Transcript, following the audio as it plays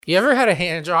You ever had a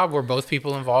hand job where both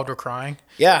people involved were crying?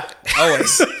 Yeah,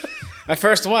 always. My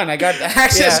first one, I got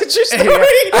access to your story.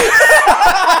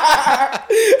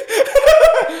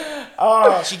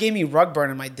 Oh, she gave me rug burn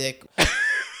on my dick.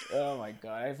 Oh my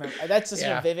god, that's just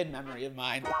a vivid memory of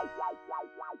mine.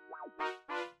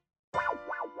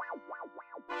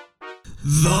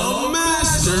 The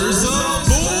Masters of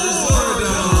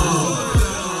Boredom.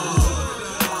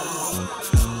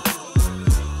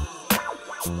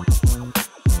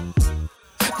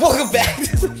 Welcome back.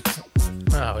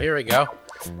 Oh, here we go.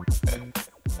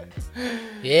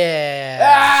 Yeah.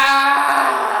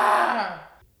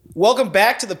 Welcome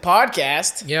back to the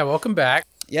podcast. Yeah, welcome back.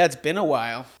 Yeah, it's been a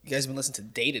while. You guys have been listening to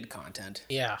dated content.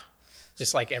 Yeah.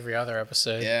 Just like every other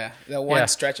episode. Yeah, that one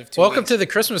stretch of 2 Welcome weeks. to the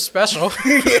Christmas special.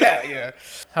 yeah.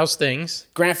 How's things?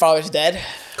 Grandfather's dead.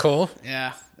 Cool.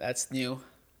 Yeah, that's new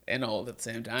and old at the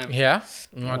same time. Yeah?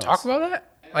 You want to talk about that?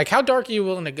 Like, how dark are you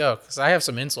willing to go? Because I have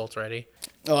some insults ready.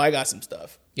 Oh, I got some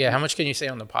stuff. Yeah, how much can you say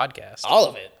on the podcast? All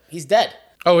of it. He's dead.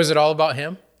 Oh, is it all about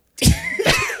him?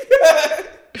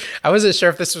 I wasn't sure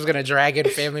if this was going to drag in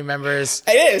family members.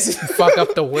 It is. Fuck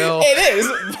up the will. It is,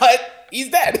 but he's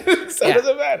dead. So Yeah. it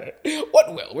doesn't matter.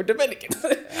 What will? We're Dominican.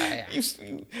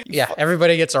 Yeah,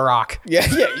 everybody gets a rock. Yeah,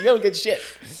 you don't get shit.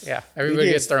 Yeah,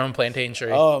 everybody gets their own plantain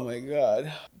tree. Oh my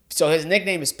god. So his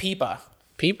nickname is Pipa.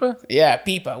 Pipa? Yeah,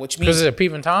 Pipa, which means... Was it a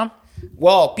Peep and Tom?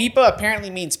 Well, Pipa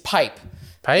apparently means pipe.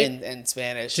 Pipe? In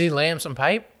Spanish. Did he lay him some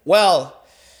pipe? Well,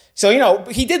 so,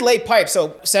 he did lay pipe.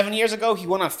 So 7 years ago, he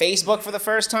went on Facebook for the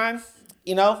first time,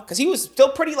 because he was still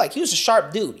pretty, he was a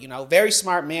sharp dude, very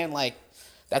smart man.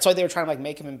 That's why they were trying to,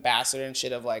 make him ambassador and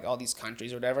shit of, all these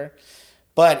countries or whatever.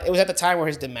 But it was at the time where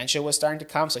his dementia was starting to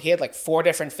come. So he had, 4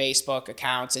 different Facebook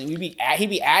accounts, and he'd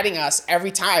be adding us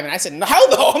every time. And I said, no,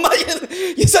 though. I'm like, I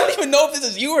don't even know if this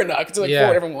is you or not, because it's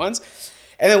 4 different ones.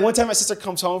 And then one time my sister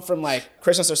comes home from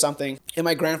Christmas or something, and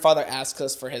my grandfather asks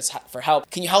us for help.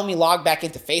 Can you help me log back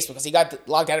into Facebook? Because he got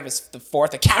logged out of the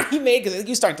 4th account he made, because I think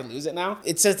he's starting to lose it now.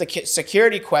 It says the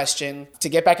security question to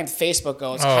get back into Facebook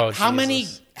goes, how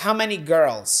many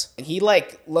girls? And he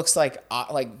looks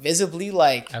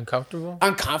visibly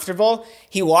uncomfortable.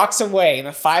 He walks away, and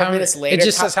then 5 minutes later, it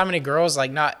just says how many girls,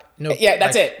 no. Yeah,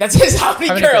 that's it. That's his how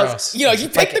many girls. You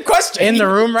pick the question. In the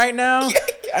room right now?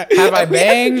 Have I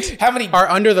banged? How many are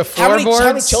under the floorboards? How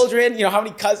many children? How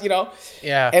many cousins?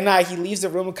 Yeah. And he leaves the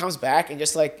room and comes back and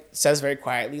just says very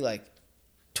quietly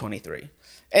 23. And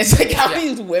it's how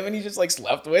many women he just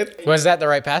slept with. Was that the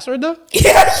right password though? Yeah,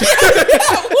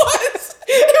 it was.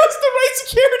 It was the right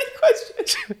security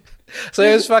question. So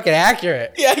it was fucking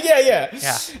accurate. Yeah. Yeah.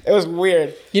 It was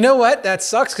weird. You know what? That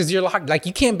sucks because you're locked.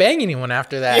 You can't bang anyone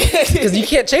after that because you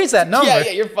can't change that number. Yeah,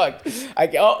 you're fucked.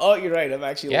 You're right. I'm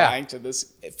actually lying to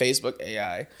this Facebook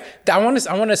AI. I want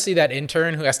to see that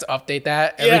intern who has to update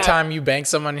that every time you bang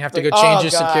someone. You have to go change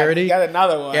your security. You got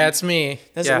another one. Yeah, it's me.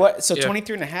 What? So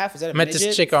 23 and a half. Is that a met midget?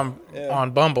 this chick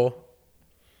on Bumble.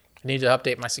 I need to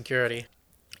update my security.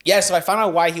 Yeah. So I found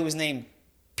out why he was named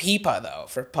Pipa though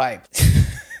for pipe.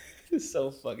 It's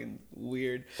so fucking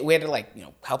weird. We had to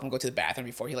help him go to the bathroom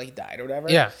before he died or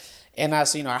whatever. Yeah. And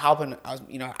so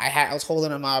I was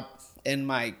holding him up, and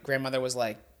my grandmother was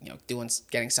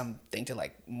getting something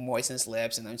to moisten his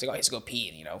lips, and then he's like, oh, he has to go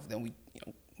pee, and then we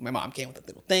my mom came with a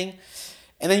little thing,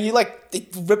 and then they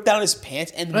ripped down his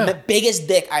pants, and the biggest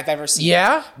dick I've ever seen.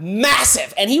 Yeah.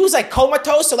 Massive, and he was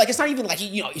comatose, so it's not even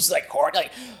he's horrid,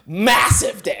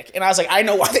 massive dick, and I was like, I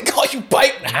know why they call you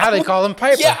Pipe now. Now they call him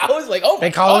Piper. Yeah, I was like, oh my god.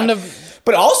 They call him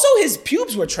But also his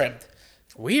pubes were trimmed.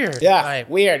 Weird. Yeah,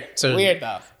 weird. So weird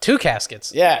though. 2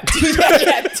 caskets. Yeah, 2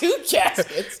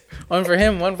 caskets. One for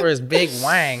him, one for his big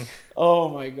wang. Oh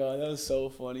my god, that was so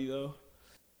funny though.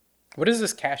 What is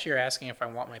this cashier asking if I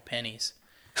want my pennies?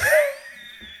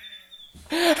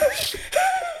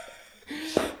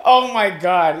 Oh my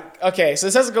god. Okay, so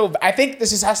this has to go. I think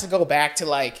this just has to go back to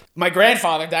my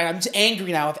grandfather died. I'm just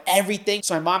angry now with everything.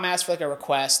 So my mom asked for a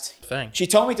request. She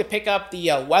told me to pick up the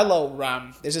Wello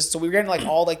rum. So we were getting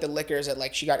all the liquors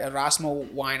at she got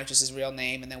Erasmo wine, which is his real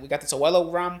name, and then we got this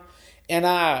Wello rum, and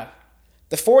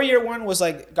the 4-year one was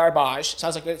garbage. So I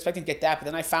was expecting to get that, but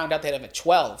then I found out they have a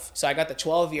 12. So I got the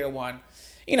 12-year one.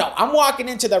 I'm walking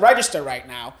into the register right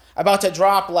now, about to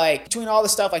drop between all the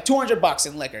stuff $200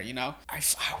 in liquor.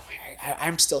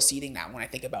 I'm still seething now when I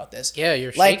think about this. Yeah,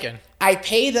 you're shaking. I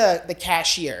pay the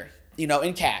cashier,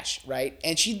 in cash, right?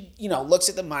 And she, looks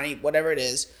at the money, whatever it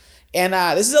is, and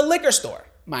this is a liquor store,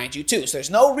 mind you, too. So there's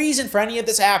no reason for any of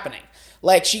this happening.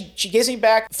 She gives me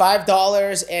back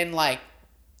 $5 and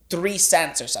 3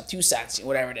 cents or something, 2 cents,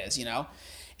 whatever it is,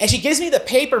 and she gives me the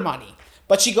paper money,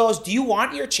 but she goes, "Do you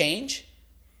want your change?"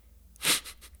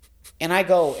 And I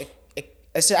go,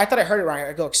 I said, I thought I heard it wrong.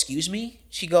 I go, excuse me?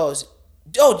 She goes,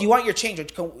 oh, do you want your change?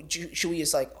 Or should we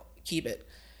just like keep it?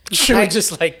 Should we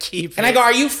just like keep it? And I go,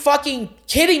 are you fucking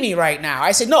kidding me right now?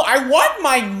 I said, no, I want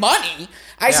my money.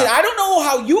 I said, I don't know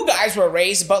how you guys were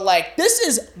raised, but like, this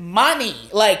is money.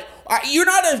 Like, you're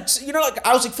not like,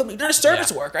 I was like, you're not a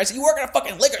service worker. I said, you work at a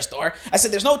fucking liquor store. I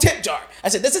said, there's no tip jar. I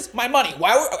said, this is my money.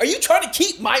 Why are you trying to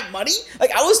keep my money?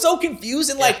 Like, I was so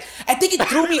confused and like, I think it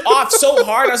threw me off so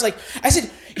hard. I said,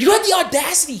 you had the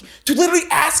audacity to literally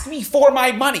ask me for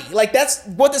my money. Like, that's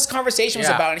what this conversation was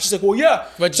about. And she's like, well, yeah,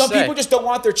 some people just don't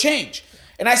want their change.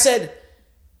 And I said,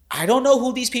 I don't know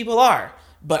who these people are,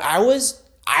 but I was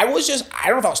just, I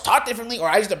don't know if I was taught differently or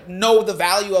I just know the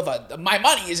value of my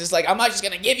money. It's just like, I'm not just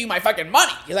going to give you my fucking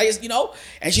money. Like,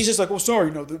 and she's just like, well,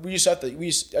 sorry, we just have to,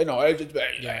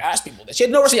 I asked people this. She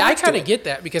had no response. See, I kind of get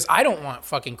that because I don't want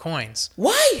fucking coins.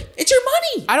 Why? It's your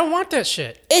money. I don't want that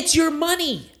shit. It's your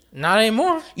money. Not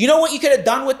anymore. You know what you could have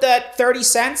done with that 30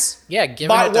 cents? Yeah, give it to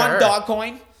Bought one her. dog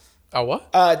coin. Oh,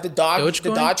 what? The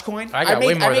Dogecoin. I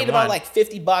made about like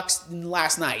 $50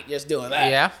 last night just doing that.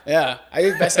 Yeah? Yeah. I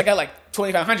got like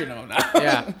 2,500 of them now.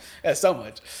 Yeah. That's so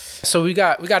much. So we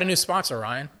got a new sponsor,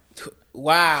 Ryan.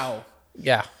 Wow.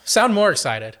 Yeah. Sound more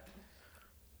excited.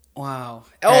 Wow.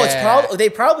 Oh, it's probably they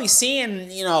probably seeing,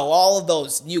 all of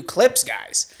those new clips,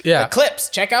 guys. Yeah. The clips.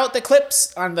 Check out the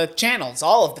clips on the channels,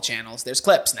 all of the channels. There's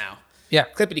clips now. Yeah.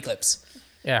 Clippity clips.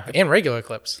 Yeah. And regular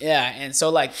clips. Yeah. And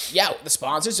so the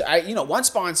sponsors, one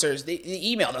sponsors, they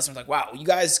emailed us and was like, wow, you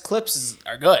guys clips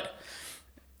are good.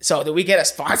 So did we get a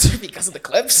sponsor because of the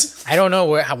clips? I don't know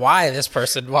why this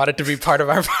person wanted to be part of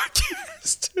our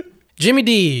podcast. Jimmy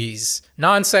D's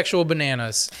non-sexual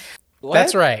bananas. What?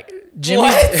 That's right.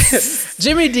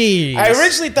 Jimmy D's. I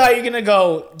originally thought you were going to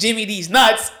go Jimmy D's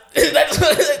nuts. That's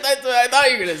what I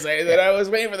thought you were going to say. That I was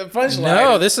waiting for the punchline.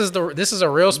 No, this is a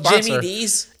real sponsor. Jimmy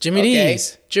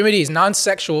D's? Jimmy D's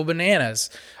non-sexual bananas.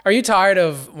 Are you tired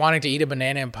of wanting to eat a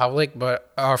banana in public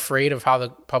but are afraid of how the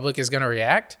public is going to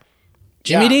react?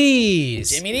 Jimmy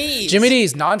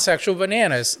D's non-sexual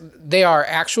bananas. They are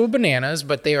actual bananas,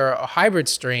 but they are a hybrid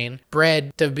strain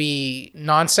bred to be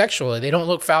non-sexual. They don't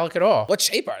look phallic at all. What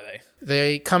shape are they?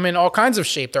 They come in all kinds of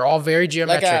shape. They're all very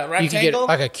geometric. Like a rectangle? You can get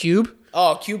like a cube.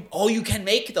 Oh, cube. Oh, you can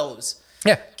make those.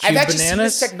 Yeah, I've actually seen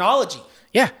this technology.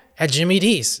 Yeah, at Jimmy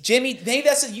D's. Maybe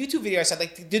that's a YouTube video I said.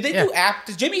 Like, did they do app?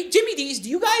 Does Jimmy D's? Do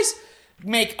you guys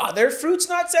make other fruits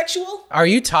not sexual? Are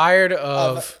you tired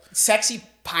of sexy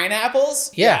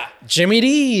pineapples? Yeah. Jimmy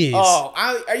D's. Oh,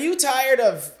 are you tired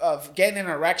of getting an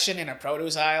erection in a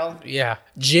produce aisle? Yeah.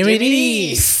 Jimmy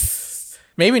D's.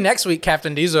 Maybe next week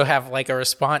Captain D's will have like a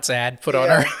response ad put on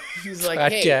our He's like,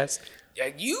 podcast.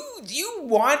 Hey, you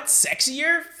want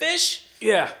sexier fish?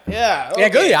 Yeah. Yeah. Okay. Yeah,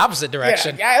 go the opposite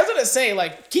direction. Yeah, I was gonna say,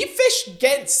 like, keep fish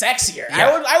getting sexier.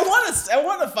 Yeah. I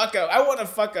want to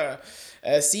fuck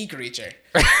a sea creature.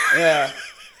 Yeah.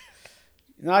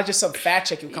 Not just some fat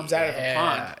chick who comes out of a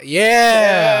pond.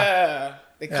 Yeah.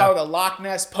 They call it a Loch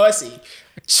Ness pussy.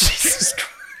 Jesus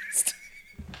Christ.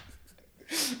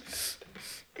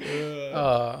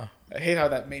 I hate how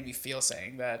that made me feel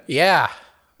saying that. Yeah.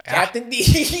 Captain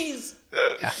D's.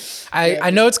 Yeah.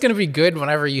 I know it's going to be good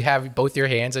whenever you have both your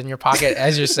hands in your pocket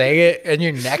as you're saying it and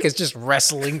your neck is just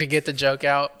wrestling to get the joke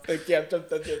out.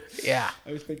 Yeah.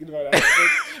 I was thinking about it.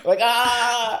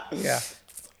 Yeah.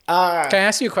 Can I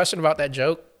ask you a question about that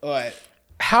joke? What?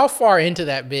 How far into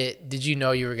that bit did you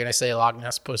know you were going to say Loch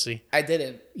Ness pussy? I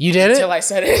didn't. You didn't? Until I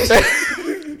said it.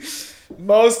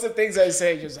 Most of the things I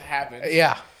say just happen.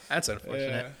 Yeah. That's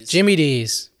unfortunate. Yeah. Jimmy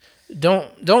D's.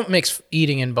 Don't mix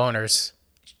eating and boners.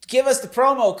 Give us the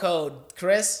promo code,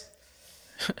 Chris.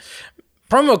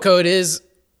 Promo code is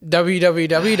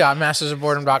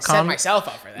www.mastersofboredom.com. Set myself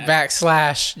up for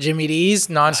that. / Jimmy D's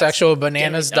non-sexual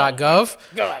bananas.gov.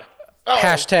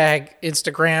 Hashtag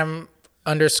Instagram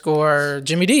 _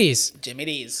 Jimmy D's. Jimmy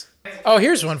D's. Oh,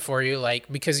 here's one for you. Like,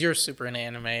 because you're super into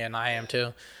anime and I am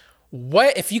too.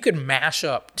 What if you could mash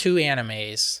up two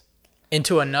animes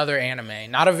into another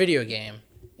anime, not a video game?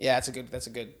 Yeah, that's a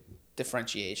good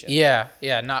differentiation. Yeah.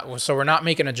 So we're not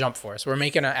making a Jump Force. We're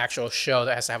making an actual show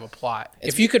that has to have a plot.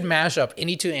 If you could mash up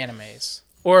any two animes,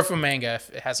 or if a manga if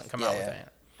it hasn't come out with it.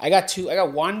 I got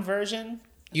one version.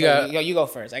 You go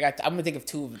first. I'm gonna think of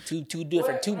two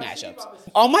different mashups.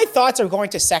 All my thoughts are going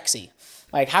to sexy.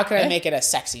 Like, how can I make it a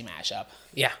sexy mashup?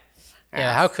 Yeah.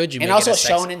 Yeah, how could you make it it a sexy?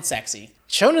 And also shonen sexy.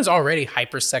 Shonen's already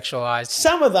hypersexualized.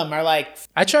 Some of them are like...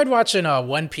 I tried watching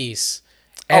One Piece.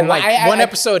 And one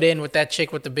episode in with that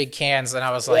chick with the big cans, and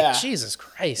I was like, Jesus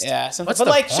Christ. Yeah. But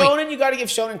like, shonen, you got to give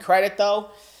shonen credit,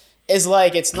 though. is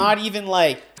like, it's not even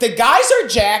like, the guys are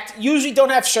jacked, usually don't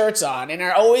have shirts on, and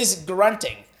are always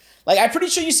grunting. Like, I'm pretty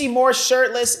sure you see more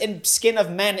shirtless and skin of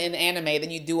men in anime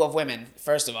than you do of women,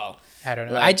 first of all. I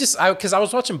don't know. Because I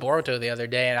was watching Boruto the other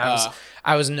day, and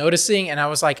I was noticing, and I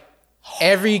was like,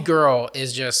 every girl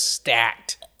is just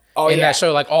stacked. In that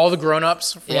show, like all the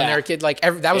grown-ups from when they were a kid, like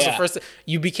that was the first.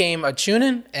 You became a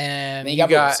chunin, and you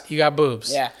got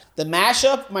boobs. Yeah, the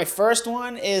mashup. My first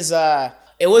one is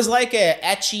it was like a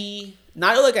ecchi,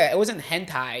 it wasn't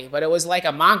hentai, but it was like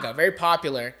a manga, very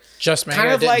popular. Just manga,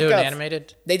 kind of like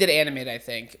animated. They did animated, I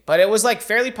think, but it was like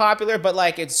fairly popular, but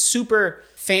like it's super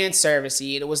fan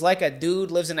servicey. It was like a dude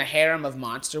lives in a harem of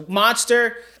monster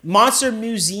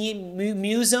museum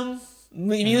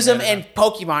and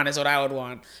Pokemon is what I would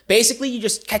want. Basically, you're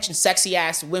just catching sexy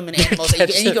ass women, animals,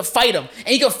 and you can fight them,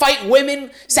 and you can fight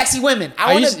women, sexy women.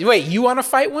 Wait, you want to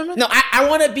fight women? No, I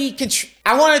want to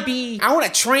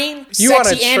train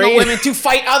sexy animal women to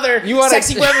fight other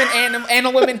sexy women,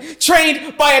 animal women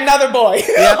trained by another boy. Yep.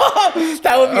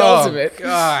 That would be ultimate.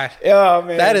 God, oh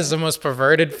man, that is the most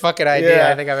perverted fucking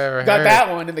idea I think I've ever heard. Got that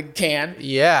one in the can.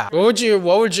 Yeah. What would your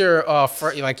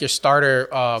like your starter?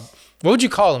 What would you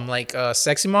call them? Like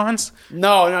sexy mons?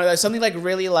 No, that's something like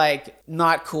really like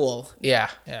not cool. Yeah,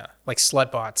 like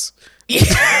slut bots.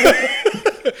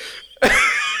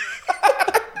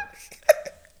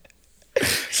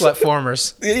 Slut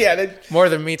formers. Yeah, more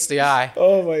than meets the eye.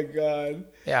 Oh my god.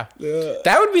 Yeah,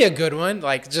 that would be a good one.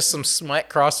 Like just some smut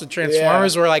crossed with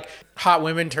Transformers, where like hot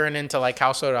women turn into like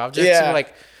household objects. Yeah. And,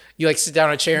 like you like sit down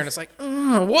in a chair and it's like,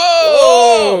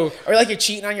 whoa! Or like you're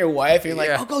cheating on your wife and you're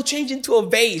like, oh, go change into a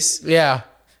vase. Yeah.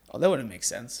 Oh, that wouldn't make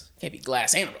sense. Can't be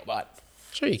glass and a robot.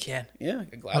 Sure you can. Yeah,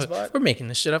 like a glass bot. We're making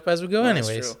this shit up as we go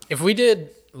anyways. If we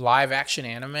did live action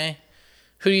anime,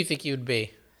 who do you think you would be?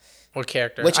 What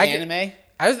character? Which anime?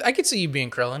 I could see you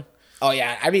being Krillin. Oh,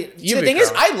 yeah. I mean, the thing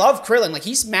is, I love Krillin. Like,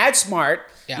 he's mad smart,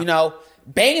 you know,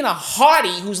 banging a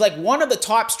hottie who's like one of the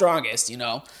top strongest, you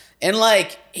know? And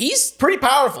like he's pretty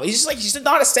powerful. He's just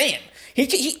not a Saiyan. He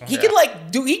could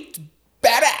like he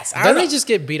badass. Doesn't he just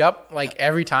get beat up like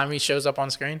every time he shows up on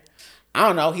screen? I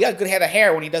don't know. He got a good head of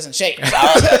hair when he doesn't shave. So,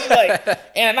 like,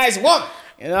 and a nice woman,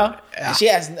 you know. Yeah. She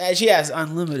has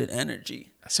unlimited energy.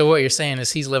 So what you're saying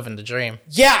is he's living the dream.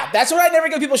 Yeah, that's what I never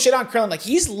give people shit on Krillin. Like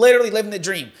he's literally living the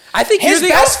dream. I think his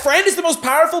best friend is the most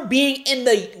powerful being in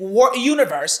the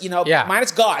universe. You know,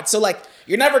 minus God. So like.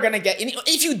 You're never going to get...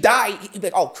 If you die, you'd be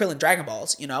like, oh, Krillin Dragon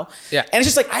Balls, you know? Yeah. And it's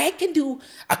just like, I can do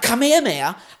a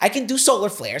Kamehameha. I can do solar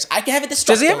flares. I can have a Destructo.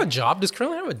 Does he have a job? Does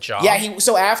Krillin have a job? Yeah,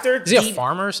 so after... Is he a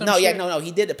farmer or something? No.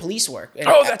 He did the police work. And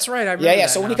that's right. I remember that.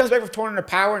 So when he comes back with Tornado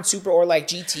Power and Super or like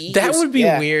GT... That would be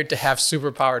weird to have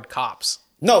super-powered cops.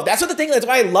 No, that's what the thing. That's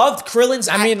why I loved Krillin's.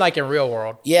 I mean, like in real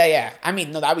world. Yeah. I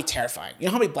mean, no, that'd be terrifying. You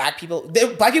know how many black people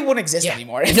wouldn't exist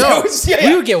anymore. No,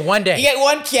 we would get one day. You get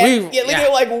one kid. You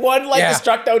get like one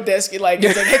Destructo disc. It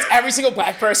hits every single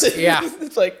black person. Yeah,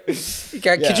 it's like.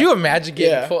 Could you imagine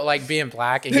getting being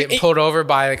black and getting pulled over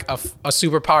by like a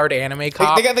super powered anime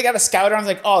cop? They got a scout arm.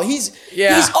 Like, oh, he's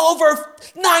over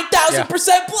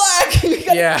 9,000%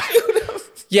 black.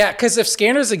 Yeah, because if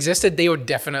scanners existed, they would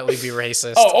definitely be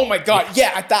racist. Oh my god,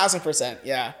 1,000%.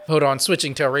 Yeah. Hold on,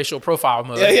 switching to a racial profile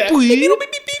mode. Yeah.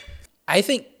 I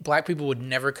think black people would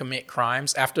never commit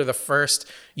crimes after the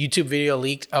first YouTube video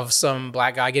leaked of some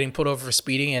black guy getting pulled over for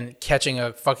speeding and catching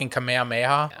a fucking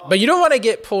Kamehameha. But you don't want to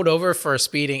get pulled over for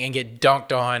speeding and get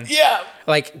dunked on. Yeah.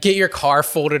 Like, get your car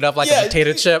folded up like a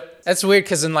potato chip. That's weird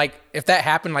because if that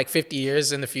happened like 50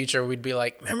 years in the future, we'd be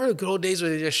like, remember the good old days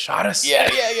where they just shot us?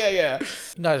 Yeah.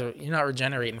 No, you're not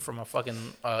regenerating from a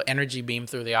fucking energy beam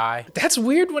through the eye. That's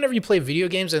weird whenever you play video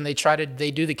games and they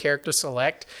do the character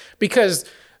select because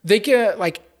they can,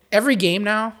 like, every game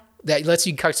now that lets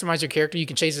you customize your character, you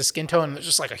can change the skin tone and there's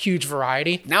just like a huge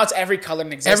variety. Now it's every color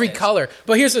in existence. Every color.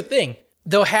 But here's the thing.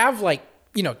 They'll have like,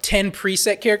 10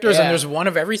 preset characters and there's one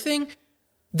of everything.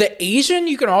 The Asian,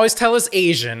 you can always tell is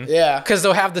Asian. Yeah. Because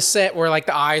they'll have the set where like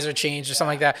the eyes are changed or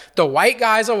something like that. The white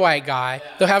guy's a white guy.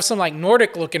 They'll have some like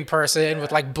Nordic looking person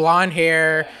with like blonde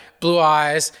hair, blue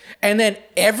eyes. And then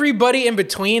everybody in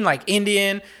between, like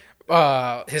Indian,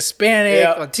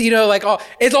 Hispanic, Latino, like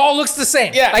it all looks the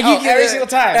same. Yeah, like every single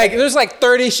time. Like there's like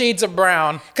 30 shades of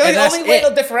brown. Because the only way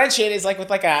they'll differentiate is like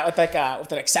with an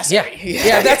accessory.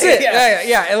 Yeah, that's it.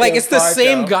 Yeah. And like it's the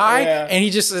same guy, and he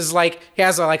just is like he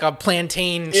has a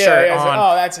plantain shirt on.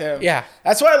 Oh, that's him. Yeah,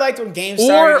 that's what I liked when games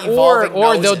started evolving.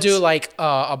 Or they'll do like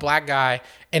a black guy,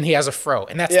 and he has a fro,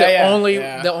 and that's the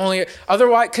only.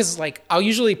 Otherwise, because like I'll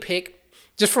usually pick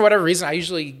just for whatever reason, I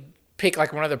usually pick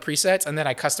like one of the presets and then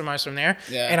I customize from there.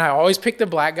 Yeah. And I always pick the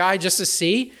black guy just to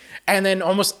see. And then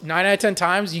almost 9 out of 10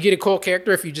 times you get a cool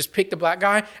character if you just pick the black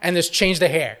guy and just change the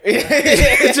hair.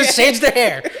 Just change the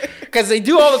hair. Because they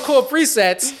do all the cool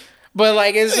presets. But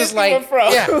like it's just like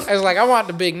it's like I want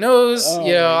the big nose,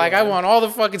 like I want all the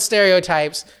fucking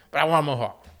stereotypes, but I want a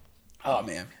mohawk. Oh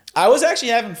man, I was actually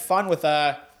having fun with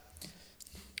we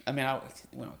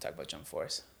don't talk about Jump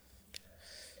Force,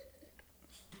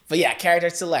 but yeah, character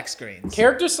select screens.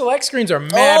 Character select screens are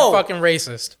mad fucking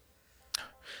racist.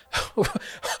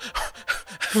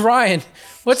 Ryan,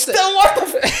 what's the what the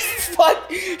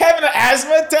fuck? Having an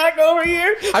asthma attack over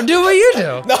here? I'm doing what you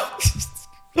do. No.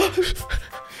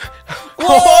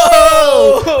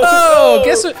 Whoa!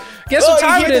 Guess what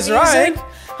time it is, Ryan?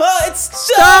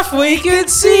 It's Stuff we can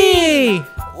see.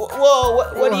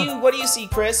 Whoa! What do you see,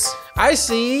 Chris? I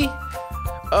see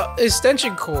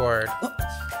extension cord.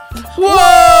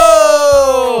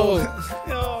 Whoa!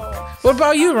 What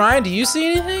about you, Ryan? Do you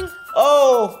see anything?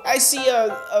 Oh, I see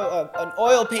an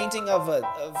oil painting of a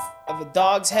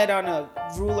dog's head on a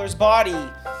ruler's body.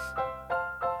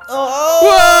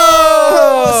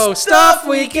 Whoa! Stuff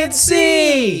we can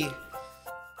see.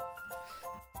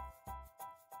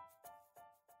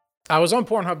 I was on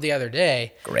Pornhub the other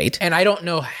day. Great. And I don't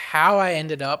know how I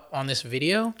ended up on this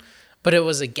video, but it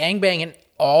was a gangbang and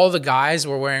all the guys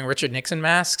were wearing Richard Nixon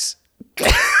masks.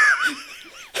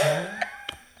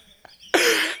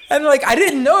 And like I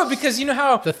didn't know it because you know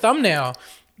how the thumbnail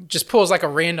just pulls like a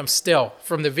random still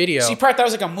from the video. See, part that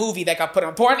was like a movie that got put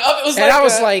on Pornhub. It was and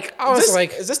like I was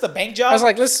like, is this the bank job? I was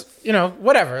like, let's,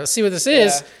 whatever. Let's see what this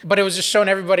is. But it was just showing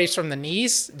everybody from the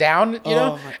knees down, you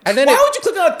know. And then why would you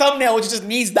click on a thumbnail which is just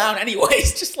knees down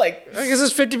anyways? Just like I guess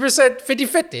it's 50%,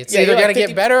 50-50. It's either gonna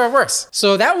get better or worse.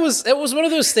 So it was one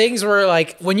of those things where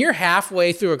like when you're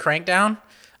halfway through a crankdown,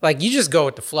 like you just go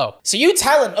with the flow. So you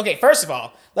telling? Okay, first of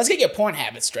all, let's get your porn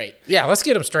habits straight. Yeah, let's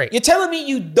get them straight. You're telling me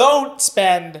you don't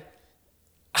spend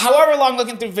however long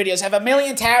looking through videos, have a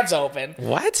million tabs open.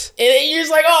 What? And you're just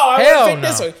like, oh, I want to fit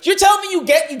this one. You're telling me you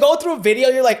go through a video,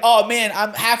 you're like, oh man,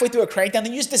 I'm halfway through a crankdown,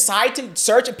 then you just decide to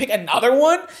search and pick another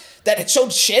one that it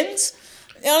showed shins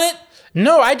on it?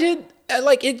 No, I did.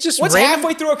 Like it just. What's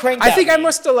halfway through a crankdown? I think I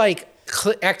must have like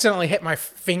accidentally hit my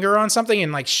finger on something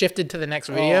and like shifted to the next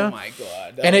video. Oh my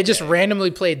god! Okay. And it just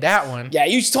randomly played that one. Yeah,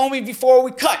 you told me before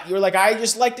we cut. You were like, I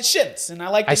just like the shins, and I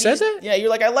like. I said that. Yeah, you're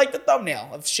like, I like the thumbnail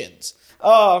of shins.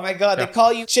 Oh my god, they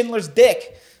call you Schindler's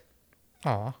Dick.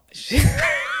 Aw.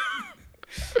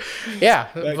 Yeah,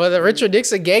 but the Richard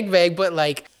Nixon gangbang, but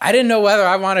like I didn't know whether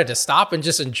I wanted to stop and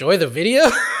just enjoy the video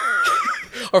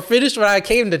or finish what I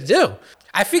came to do.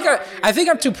 I think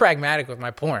I'm too pragmatic with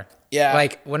my porn. Yeah.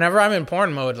 Like whenever I'm in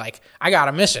porn mode, like I got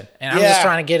a mission and I'm just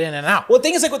trying to get in and out. Well, the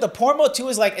thing is like with the porn mode too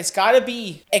is like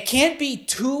it can't be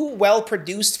too well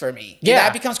produced for me. Yeah.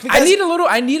 That becomes I need a little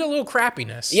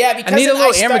crappiness. Yeah, because I need a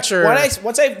little amateur.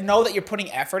 Once I know that you're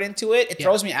putting effort into it, it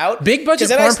throws me out. Big budget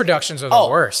porn productions are the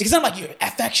worst. Because I'm like, your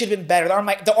FX should have been better. Or I'm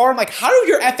like, how do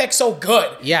your FX so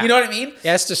good? Yeah. You know what I mean?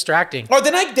 Yeah, it's distracting. Or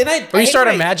then I Or you start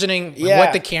imagining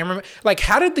what the cameraman, like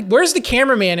where's the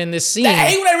cameraman in this scene? I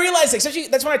hate when I realize, especially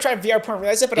that's when I tried VR porn and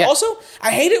realized it, but also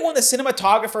I hate it when the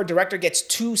cinematographer or director gets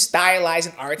too stylized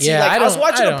and artsy. Yeah, like I was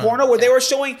watching a porno where they were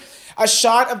showing a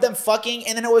shot of them fucking,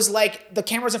 and then it was like the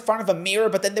camera's in front of a mirror,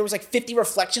 but then there was like 50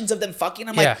 reflections of them fucking.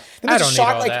 I'm like, I don't need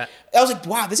all that. I was like,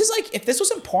 wow, this is like, if this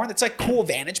was in porn, that's like cool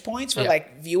vantage points for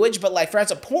like viewage, but like for as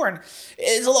a porn,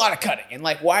 it's a lot of cutting. And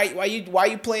like, why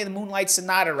you playing the Moonlight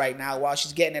Sonata right now while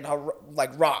she's getting it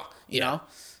like raw, you know?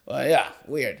 Well, yeah,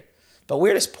 weird. But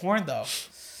weird as porn though.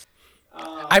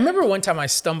 I remember one time I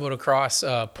stumbled across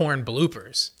porn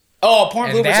bloopers. Oh,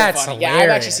 porn bloopers are funny. Hilarious. Yeah, I've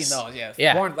actually seen those.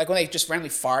 Yeah. Porn, like when they just randomly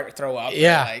fart or throw up.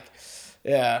 Yeah.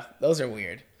 Those are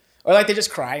weird. Or like they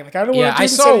just crying. Like, I don't want to do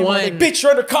this saw anymore. one. Like, bitch,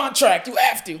 you're under contract. You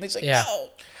have to. And it's like, no.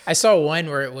 I saw one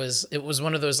where it was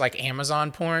one of those like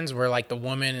Amazon porns where like the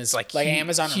woman is like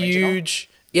Amazon huge.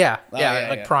 Original?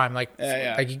 Yeah, Prime, like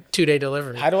 2-day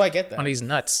delivery. How do I get that? On these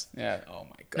nuts. Yeah. Oh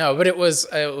my god. No, but it was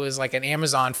like an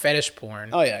Amazon fetish porn.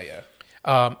 Oh yeah.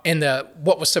 And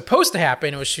what was supposed to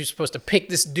happen was she was supposed to pick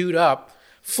this dude up,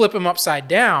 flip him upside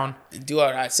down, and do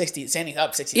a 60, standing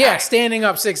up 69. Yeah, standing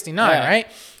up 69, right?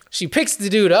 She picks the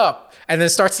dude up and then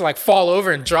starts to like fall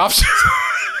over and drops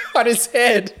on his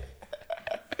head.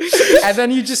 And then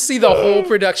you just see the whole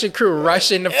production crew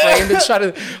rush into frame and try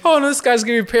to, oh no, this guy's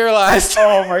gonna be paralyzed.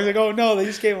 Oh my, like, oh no, they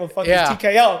just gave him a fucking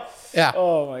TKO. Yeah.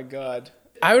 Oh my god.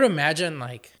 I would imagine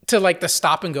like to like the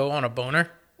stop and go on a boner.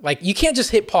 Like you can't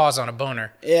just hit pause on a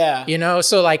boner. Yeah. You know,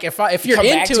 so like if you're come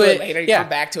back into to it, it later, you yeah. come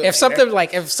back to it if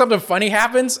later. if something funny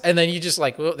happens and then you just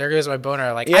like, well, there goes my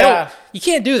boner. Like Yeah. you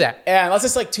can't do that. Yeah, unless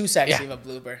it's like too sexy Yeah. of a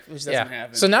blooper, which doesn't Yeah.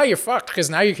 happen. So now you're fucked because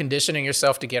now you're conditioning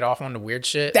yourself to get off on the weird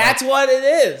shit. that's what it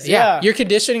is. yeah. Yeah. You're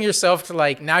conditioning yourself to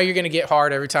like now you're gonna get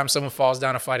hard every time someone falls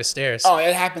down a flight of stairs. Oh,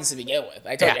 it happens to begin with. I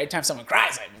told Yeah. you, every time someone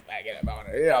cries, I get a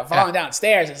boner. You know, falling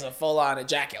downstairs is a full-on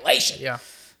ejaculation. Yeah.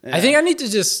 I think I need to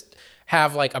just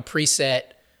have like a preset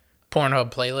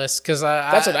Pornhub playlist because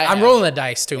That's what I'm have. rolling the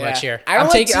dice too Yeah. much here. I don't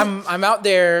like to- I'm out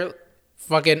there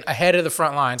fucking ahead of the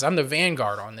front lines. I'm the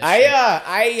vanguard on this. I shit.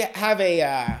 I have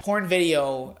a porn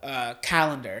video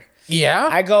calendar. Yeah.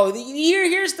 I go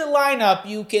here's the lineup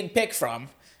you can pick from.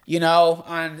 You know,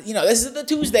 this is the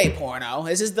Tuesday porno.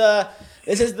 This is the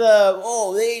Dave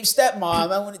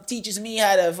stepmom. I want it teaches me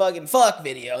how to fucking fuck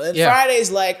video. Then Yeah.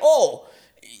 Friday's like, oh,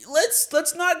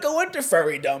 let's not go into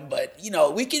furrydom, but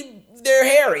we can. They're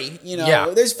hairy, Yeah.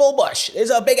 There's full bush.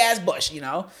 There's a big ass bush, You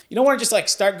don't want to just like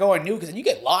start going new because then you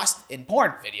get lost in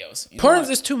porn videos. Porn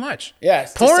is too much. Yeah,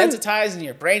 it's Porn- desensitized and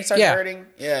your brain starts Yeah. hurting.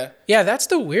 Yeah. Yeah, that's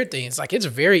the weird thing. It's like it's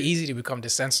very easy to become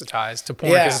desensitized to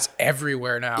porn Yeah. because it's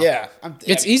everywhere now. Yeah.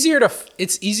 It's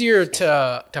easier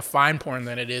to find porn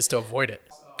than it is to avoid it.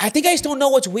 I think I just don't know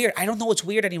what's weird. I don't know what's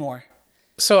weird anymore.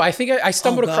 So I think I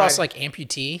stumbled God. across like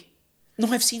amputee. No,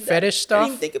 I've seen that. Fetish I stuff? didn't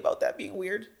even think about that being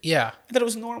weird. Yeah. I thought it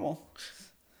was normal.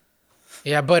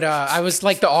 Yeah, but I was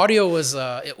like the audio was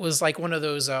it was like one of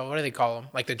those what do they call them?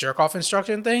 Like the jerk off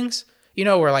instruction things.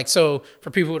 Where like so for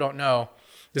people who don't know,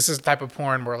 this is the type of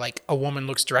porn where like a woman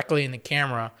looks directly in the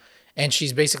camera and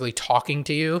she's basically talking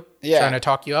to you, trying to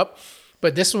talk you up.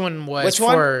 But this one was Which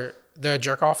one? for the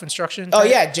jerk off instruction. Oh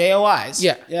type. yeah, JOIs.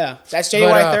 Yeah. Yeah. That's JOI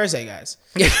But, Thursday, guys.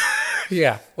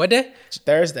 Yeah. What day? It's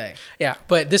Thursday. Yeah,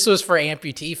 but this was for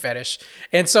amputee fetish.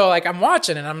 And so like I'm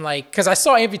watching and I'm like, because I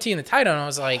saw amputee in the title and I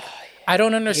was like, I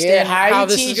don't understand how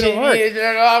this is going to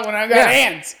work. When I got Yeah.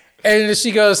 hands. And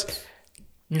she goes,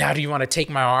 now do you want to take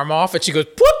my arm off? And she goes,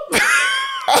 whoop.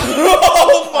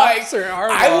 Oh my! Her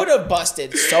arm I off. would have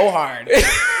busted so hard.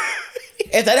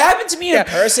 If that happened to me in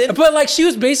person, But like she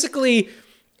was basically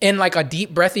in like a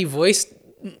deep breathy voice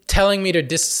telling me to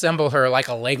disassemble her like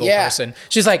a Lego Yeah. person.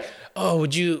 She's like, oh,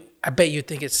 I bet you'd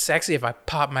think it's sexy if I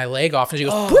pop my leg off. And she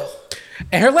goes, whoop.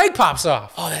 And her leg pops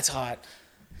off. oh, that's hot.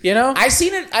 I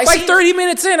seen it. like 30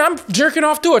 minutes in, I'm jerking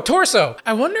off to a torso.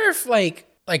 I wonder if like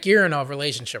you're in a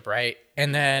relationship, right?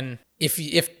 And then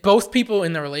if both people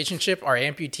in the relationship are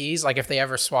amputees, like if they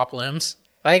ever swap limbs,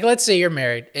 like let's say you're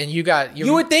married and you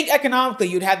You would think economically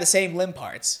you'd have the same limb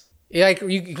parts. like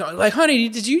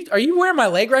honey, are you wearing my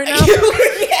leg right now?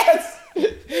 Yes.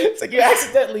 It's like you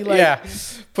accidentally Yeah.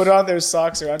 put on their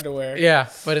socks or underwear. Yeah,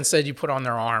 but instead you put on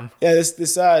their arm. Yeah, this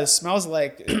smells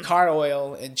like car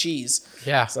oil and cheese.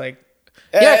 Yeah. It's like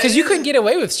Yeah, because you couldn't get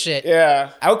away with shit.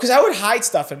 Yeah, because I would hide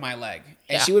stuff in my leg,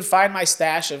 and Yeah. she would find my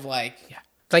stash of like.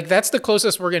 Like that's the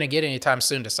closest we're gonna get anytime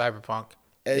soon to cyberpunk.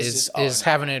 It's Is just- is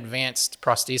having an advanced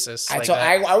prosthesis. like So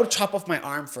that. I would chop off my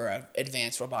arm for an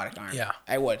advanced robotic arm. Yeah.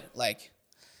 I would like.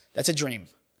 That's a dream.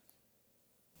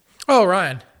 Oh,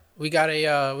 Ryan, we got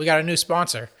a new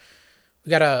sponsor.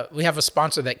 We have a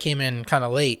sponsor that came in kind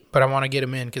of late, but I want to get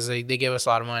them in because they gave us a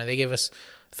lot of money. They gave us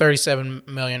 $37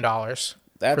 million for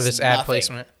That's this ad nothing.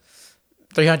 placement.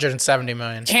 $370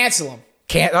 million. Cancel them.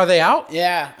 Are they out?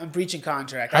 Yeah, I'm breaching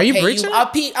contract. Are you breaching? I'll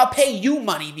pay you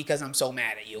money because I'm so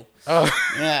mad at you. Oh,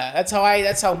 Yeah,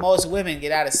 that's how most women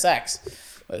get out of sex.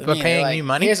 With But me, paying they're me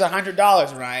money? Here's $100,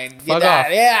 Ryan. Fuck off.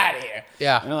 Get out of here.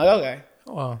 yeah. And I'm like, okay.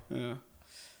 Well, Yeah.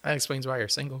 that explains why you're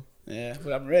single. Yeah,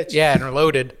 but I'm rich. Yeah, and we're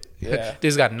loaded. Yeah.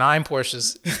 Dude's got 9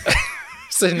 Porsches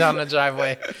sitting down the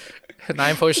driveway.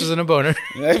 9 Porsches and a boner.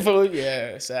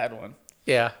 Yeah, sad one.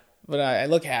 Yeah. But I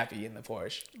look happy in the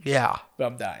Porsche, Yeah. but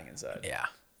I'm dying inside. Yeah.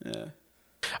 Yeah.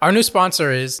 Our new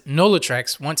sponsor is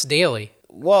Nolatrex Once Daily.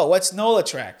 Whoa, what's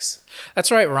Nolatrex?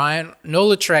 That's right, Ryan.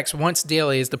 Nolatrex Once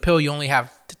Daily is the pill you only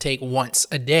have to take once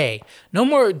a day. No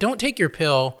more. Don't take your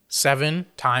pill 7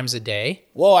 times a day.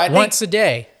 Whoa, I think Once a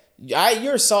day.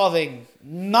 you're solving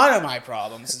none of my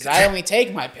problems. 'Cause I only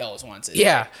take my pills once a day.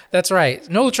 Yeah, that's right.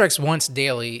 Nolatrex Once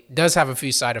Daily does have a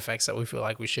few side effects that we feel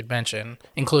like we should mention,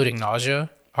 including nausea,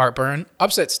 heartburn,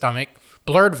 upset stomach,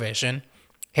 blurred vision,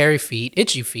 hairy feet,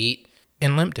 itchy feet,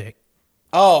 and limp dick.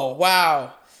 Oh,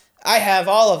 wow. I have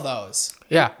all of those.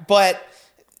 Yeah. But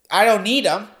I don't need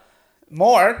them.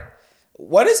 More.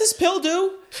 What does this pill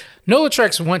do?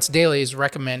 Nolatrex Once Daily is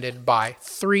recommended by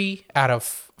 3 out of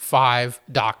 5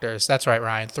 doctors. That's right,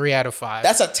 Ryan. 3 out of 5.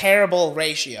 That's a terrible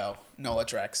ratio,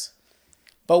 Nolatrex.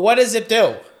 But what does it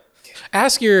do?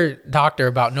 Ask your doctor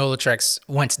about Nolatrex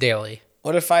Once Daily.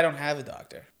 What if I don't have a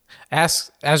doctor?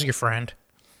 Ask as your friend.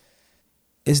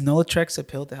 Is Nolitrex a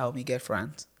pill to help me get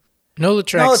friends?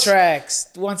 Nolitrex.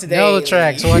 Nolitrex once a day.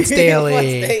 Nolitrex once daily. Once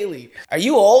daily. Are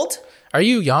you old? Are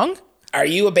you young? Are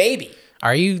you a baby?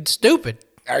 Are you stupid?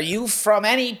 Are you from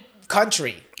any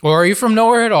country? Or are you from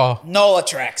nowhere at all?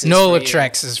 Nolitrex is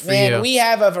Nolitrex is for you. We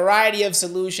have a variety of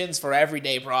solutions for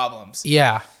everyday problems.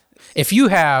 Yeah. If you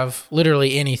have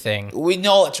literally anything, We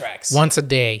Nolitrex. once a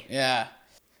day. Yeah.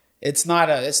 It's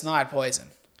not poison.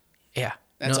 Yeah.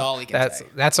 That's all we can say.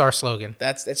 That's our slogan.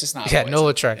 It's just not Yeah, poison.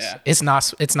 Nolitrex. Yeah.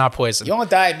 It's not poison. You won't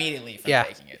die immediately from Yeah.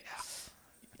 taking it.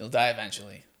 You'll die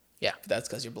eventually. Yeah. But that's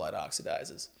because your blood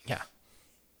oxidizes. Yeah.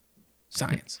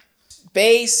 Science.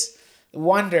 Space,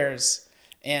 wonders,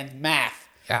 and math.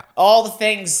 Yeah. All the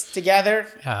things together,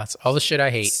 Yeah, that's all the shit I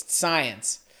hate.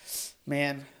 science.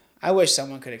 Man, I wish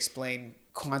someone could explain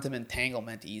quantum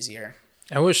entanglement easier.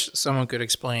 I wish someone could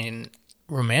explain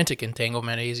romantic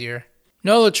entanglement easier.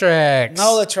 Nolitrex.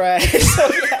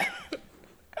 Nolitrex. Yeah.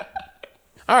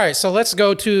 All right, so let's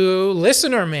go to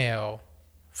listener mail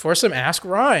for some Ask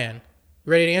Ryan.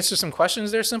 Ready to answer some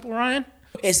questions there, Simple Ryan?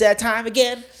 It's that time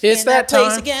again. It's In that place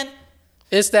time. again.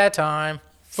 It's that time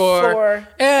for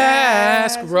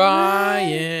Ask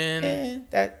Ryan.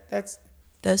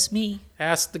 That's me.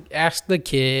 Ask the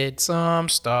kid some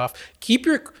stuff. Keep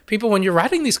your people when you're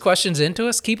writing these questions into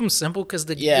us. Keep them simple because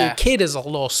the kid is a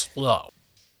little slow.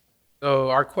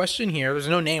 So our question here, there's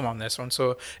no name on this one,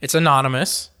 so it's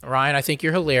anonymous. Ryan, I think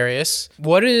you're hilarious.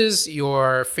 What is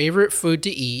your favorite food to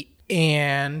eat,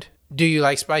 and do you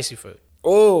like spicy food?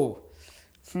 Oh.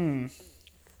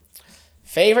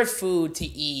 Favorite food to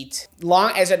eat,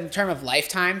 long as in term of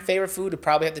lifetime, favorite food would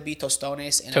probably have to be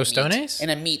tostones and Tostones?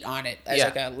 a meat on it as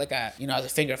Yeah. like a as a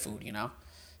finger food.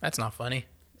 That's not funny.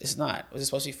 It's not. Was it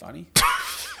supposed to be funny?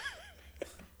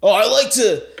 I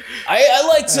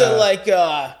like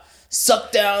to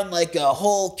suck down like a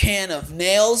whole can of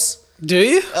nails. Do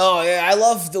you? Oh yeah, I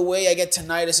love the way I get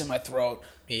tinnitus in my throat.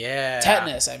 Yeah.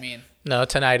 Tetanus, I mean. No,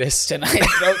 tinnitus.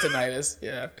 Throat tinnitus.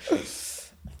 Yeah.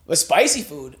 But spicy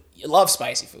food, you love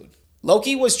spicy food.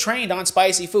 Loki was trained on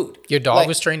spicy food. Your dog Like-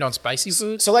 was trained on spicy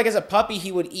food? So like as a puppy,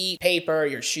 he would eat paper,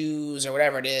 your shoes, or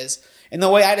whatever it is. And the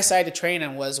way I decided to train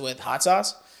him was with hot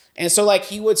sauce. And so like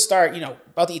he would start,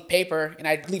 about to eat paper, and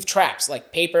I'd leave traps,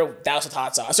 like paper doused with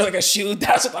hot sauce, or like a shoe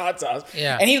doused with hot sauce.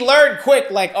 Yeah. And he learned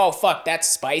quick, like, oh fuck, that's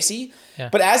spicy. Yeah.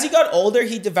 But as he got older,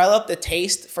 he developed a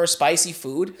taste for spicy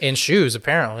food. In shoes,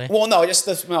 apparently. Well, no,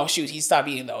 shoot, he stopped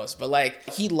eating those. But like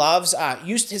he loves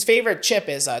his favorite chip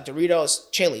is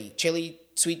Doritos chili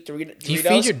sweet Doritos. Do you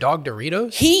feed your dog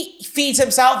Doritos? He feeds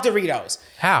himself Doritos.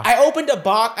 How? I opened a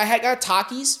box. I had got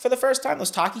Takis for the first time.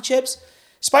 Those Taki chips,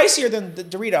 spicier than the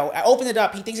Dorito. I opened it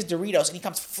up. He thinks it's Doritos, and he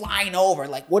comes flying over.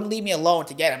 Like, wouldn't leave me alone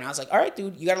to get him. And I was like, all right,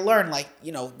 dude, you got to learn. Like,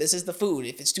 this is the food.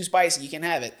 If it's too spicy, you can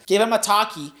have it. Give him a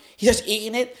Taki. He's just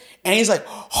eating it, and he's like,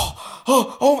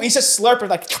 oh. He's just slurping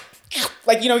like,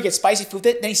 he gets spicy food.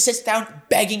 Then he sits down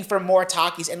begging for more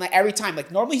Takis. And like every time,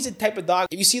 like normally he's the type of dog,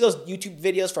 if you see those YouTube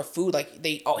videos for food, like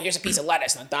here's a piece of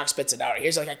lettuce and the dog spits it out. Or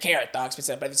here's like a carrot, dog spits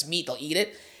it out. But if it's meat, they'll eat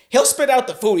it. He'll spit out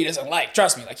the food he doesn't like.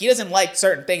 Trust me. Like he doesn't like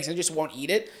certain things and just won't eat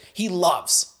it. He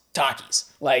loves Takis.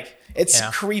 Like it's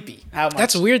creepy how much.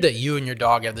 That's weird that you and your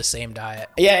dog have the same diet.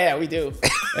 Yeah, we do.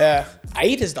 Yeah. I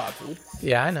eat his dog food.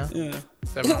 Yeah, I know. Yeah.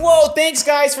 Whoa, thanks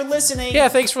guys for listening. Yeah,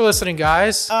 thanks for listening,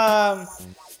 guys.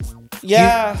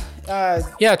 Yeah.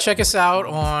 Yeah, check us out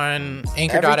on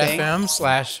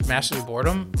anchor.fm/Masters of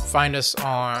Boredom. Find us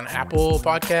on Apple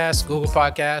Podcasts, Google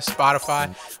Podcasts,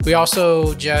 Spotify. We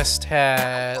also just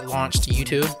had launched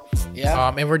YouTube.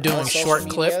 Yeah. And we're doing All social short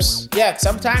media. clips. Yeah,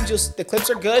 sometimes the clips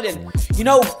are good, and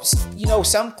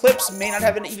some clips may not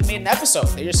have even made an episode.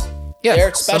 They're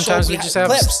special sometimes we just have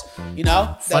clips.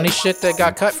 Funny shit that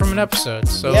got cut from an episode.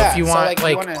 So Yeah, if you so, want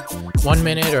like, you wanna- 1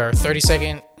 minute or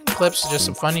 30-second clips, just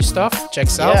some funny stuff, check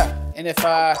us out. Yeah, and if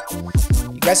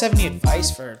you guys have any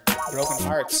advice for broken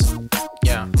hearts,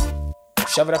 Yeah.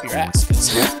 shove it up your ass,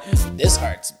 because this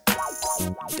heart's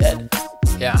dead.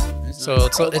 Yeah. So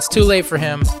it's too late for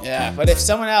him. Yeah, but if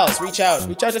someone else, reach out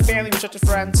to family, reach out to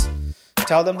friends,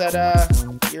 tell them that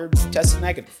you're tested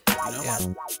negative. Yeah.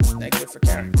 Negative for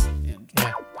Karen. And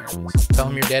Yeah. parents. Tell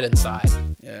him you're dead inside.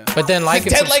 Yeah. But then like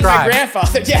and Dead like subscribe. my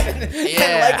grandfather. Yeah.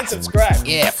 Like and subscribe.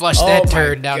 Yeah, flush Oh that my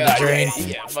turd down the God, drain.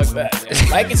 Yeah, fuck that.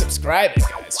 Yeah. Like and subscribe it,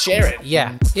 guys. Share it.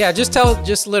 Yeah.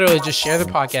 Just literally share the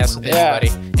podcast with Yeah. anybody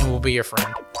and we'll be your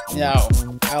friend. No.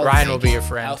 Ryan will be your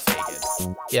friend. I'll fake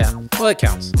it. Yeah. Well, it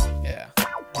counts. Yeah.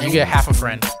 You get half a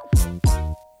friend.